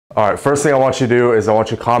All right, first thing I want you to do is I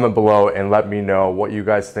want you to comment below and let me know what you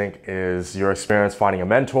guys think is your experience finding a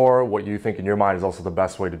mentor, what you think in your mind is also the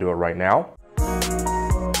best way to do it right now.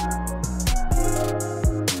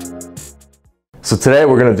 So today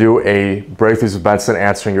we're going to do a Breakthroughs with Benson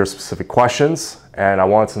answering your specific questions. And I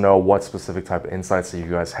want to know what specific type of insights that you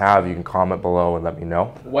guys have. You can comment below and let me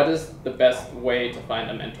know. What is the best way to find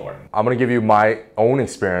a mentor? I'm going to give you my own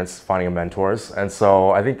experience finding mentors. And so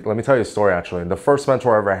I think, let me tell you a story actually. The first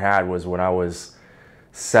mentor I ever had was when I was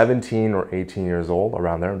 17 or 18 years old,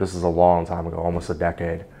 around there. This is a long time ago, almost a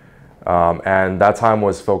decade. And that time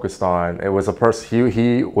was focused on, it was a person,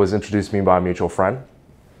 he was introduced to me by a mutual friend.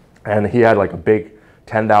 And he had like a big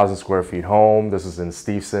 10,000 square feet home. This is in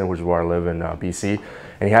Steveston, which is where I live in BC.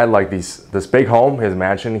 And he had like this big home, his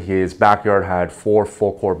mansion. His backyard had 4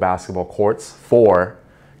 full court basketball courts, 4.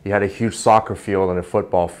 He had a huge soccer field and a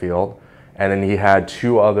football field. And then he had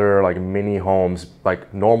 2 other like mini homes,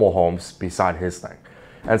 like normal homes beside his thing.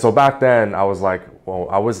 And so back then I was like, well,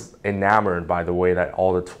 I was enamored by the way that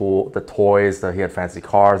all the toys, that he had fancy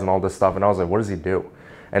cars and all this stuff. And I was like, what does he do?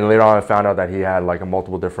 And later on, I found out that he had like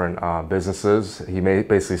multiple different businesses. He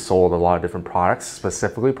basically sold a lot of different products,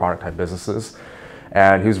 specifically product type businesses.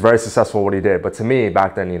 And he was very successful at what he did. But to me,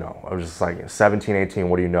 back then, you know, I was just like 17, 18,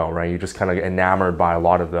 what do you know, right? You just kind of get enamored by a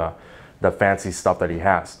lot of the fancy stuff that he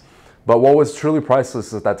has. But what was truly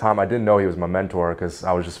priceless at that time, I didn't know he was my mentor because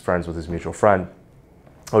I was just friends with his mutual friend.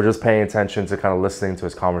 I was just paying attention to kind of listening to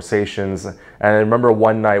his conversations. And I remember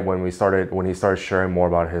one night when he started sharing more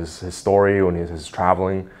about his story, when he was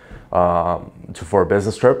traveling for a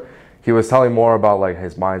business trip, he was telling more about like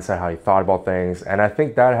his mindset, how he thought about things. And I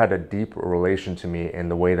think that had a deep relation to me in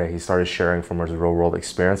the way that he started sharing from his real world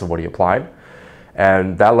experience of what he applied.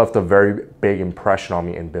 And that left a very big impression on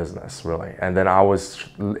me in business, really. And then I was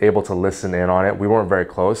able to listen in on it. We weren't very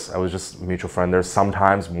close. I was just a mutual friend there.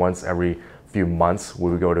 Sometimes once every few months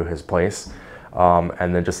we would go to his place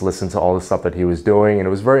and then just listen to all the stuff that he was doing, and it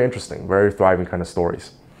was very interesting, very thriving kind of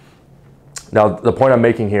stories. Now the point I'm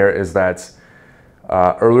making here is that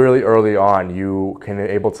really early on, you can be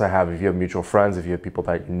able to have, if you have mutual friends, if you have people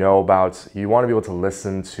that you know about, you want to be able to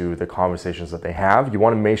listen to the conversations that they have. You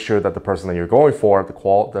want to make sure that the person that you're going for,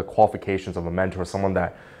 the qualifications of a mentor, someone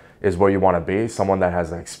that is where you want to be, someone that has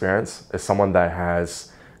the experience, is someone that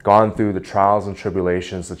has gone through the trials and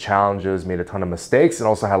tribulations, the challenges, made a ton of mistakes, and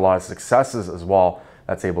also had a lot of successes as well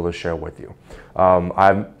that's able to share with you.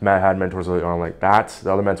 I've had mentors early on like that.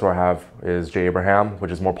 The other mentor I have is Jay Abraham, which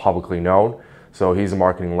is more publicly known. So he's a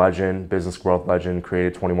marketing legend, business growth legend,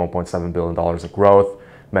 created $21.7 billion of growth,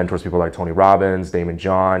 mentors people like Tony Robbins, Daymond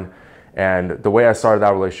John. And the way I started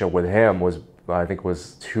that relationship with him was, I think it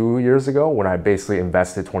was 2 years ago, when I basically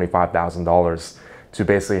invested $25,000 to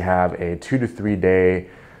basically have a 2 to 3 day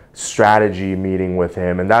strategy meeting with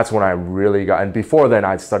him. And that's when I really got, and before then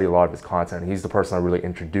I'd studied a lot of his content. He's the person that really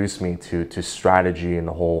introduced me to strategy and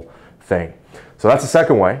the whole thing. So that's the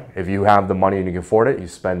second way. If you have the money and you can afford it, you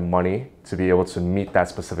spend money to be able to meet that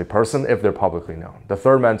specific person if they're publicly known. The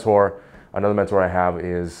third mentor, another mentor I have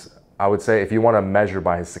is, I would say if you want to measure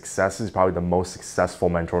by his successes, he's probably the most successful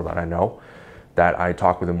mentor that I know, that I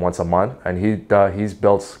talk with him once a month. And he's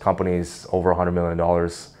built companies over $100 million,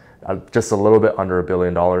 just a little bit under $1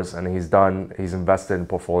 billion, and he's invested in a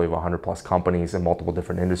portfolio of 100 plus companies in multiple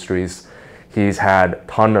different industries. He's had a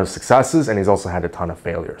ton of successes, and he's also had a ton of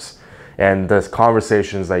failures. And the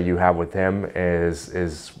conversations that you have with him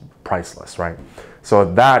is priceless, right? So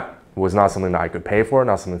that was not something that I could pay for,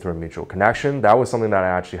 not something through a mutual connection. That was something that I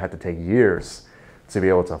actually had to take years to be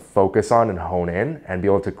able to focus on and hone in and be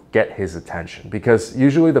able to get his attention. Because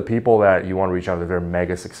usually the people that you want to reach out to, they're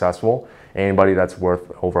mega successful. Anybody that's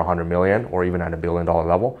worth over 100 million or even at $1 billion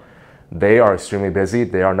level, they are extremely busy.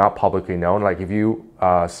 They are not publicly known. Like if you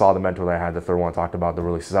saw the mentor that I had, the third one I talked about, the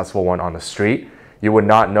really successful one, on the street, you would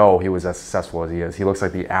not know he was as successful as he is. He looks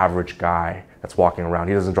like the average guy that's walking around.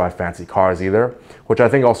 He doesn't drive fancy cars either, which I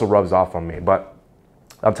think also rubs off on me. But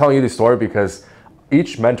I'm telling you this story because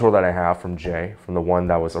each mentor that I have, from Jay, from the one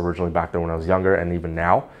that was originally back there when I was younger and even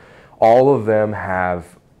now, all of them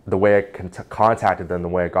have, the way I contacted them, the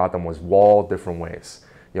way I got them was all different ways.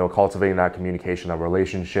 You know, cultivating that communication, that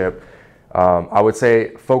relationship. I would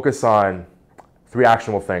say focus on 3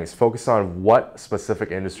 actionable things. Focus on what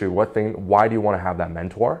specific industry, what thing, why do you want to have that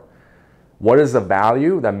mentor? What is the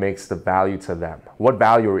value that makes the value to them? What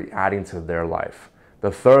value are you adding to their life?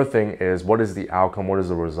 The third thing is, what is the outcome, what is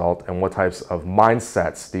the result, and what types of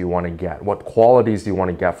mindsets do you want to get? What qualities do you want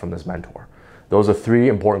to get from this mentor? Those are 3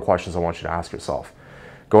 important questions I want you to ask yourself.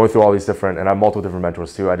 Going through all these different, and I have multiple different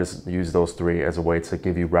mentors too, I just use those 3 as a way to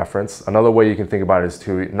give you reference. Another way you can think about it is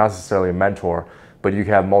to, not necessarily a mentor, but you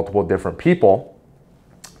can have multiple different people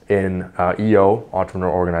in EO, Entrepreneur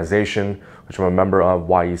Organization, which I'm a member of,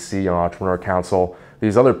 YEC, Entrepreneur Council.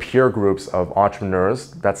 These other peer groups of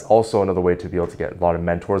entrepreneurs, that's also another way to be able to get a lot of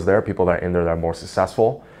mentors there, people that are in there that are more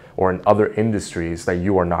successful or in other industries that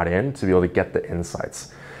you are not in, to be able to get the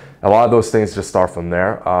insights. A lot of those things just start from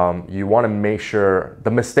there. You want to make sure,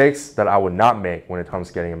 the mistakes that I would not make when it comes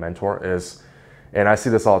to getting a mentor is, and I see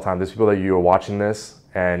this all the time, there's people that you are watching this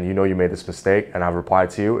and you know you made this mistake and I've replied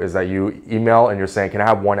to you, is that you email and you're saying, can I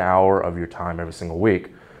have 1 hour of your time every single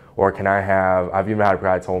week? Or can I have, I've even had a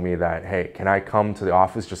guy told me that, hey, can I come to the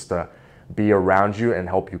office just to be around you and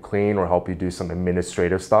help you clean or help you do some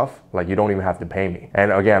administrative stuff? Like, you don't even have to pay me.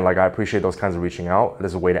 And again, like, I appreciate those kinds of reaching out.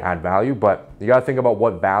 There's a way to add value, but you gotta think about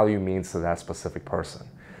what value means to that specific person.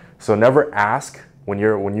 So never ask, when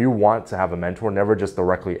you want to have a mentor, never just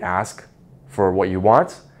directly ask for what you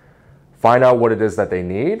want. Find out what it is that they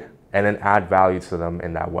need and then add value to them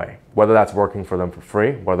in that way. Whether that's working for them for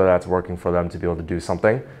free, whether that's working for them to be able to do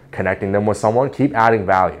something, connecting them with someone, keep adding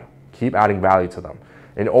value. Keep adding value to them.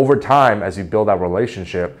 And over time, as you build that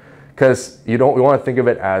relationship, because you want to think of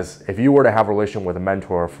it as, if you were to have a relationship with a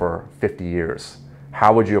mentor for 50 years,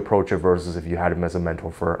 how would you approach it versus if you had him as a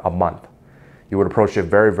mentor for a month? You would approach it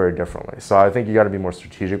very, very differently. So I think you got to be more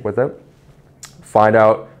strategic with it. Find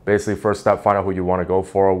out, basically first step, find out who you want to go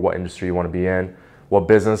for, what industry you want to be in, what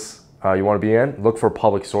business you want to be in. Look for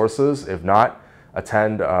public sources. If not,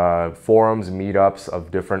 attend forums, meetups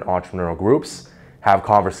of different entrepreneurial groups, have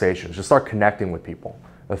conversations, just start connecting with people.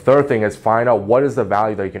 The third thing is find out what is the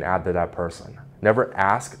value that you can add to that person. Never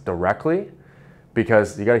ask directly,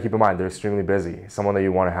 because you got to keep in mind they're extremely busy, someone that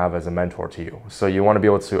you want to have as a mentor to you. So you want to be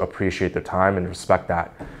able to appreciate their time and respect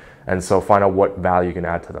that. And so find out what value you can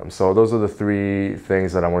add to them. So those are the 3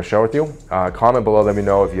 things that I want to share with you. Comment below, let me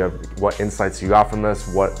know if you have what insights you got from this,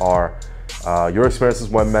 what are your experiences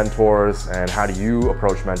with mentors, and how do you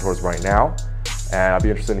approach mentors right now? And I'd be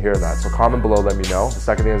interested in hearing that. So comment below, let me know. The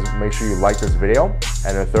second thing is make sure you like this video.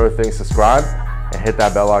 And the third thing, subscribe and hit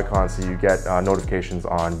that bell icon so you get notifications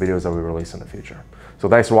on videos that we release in the future. So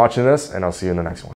thanks for watching this, and I'll see you in the next one.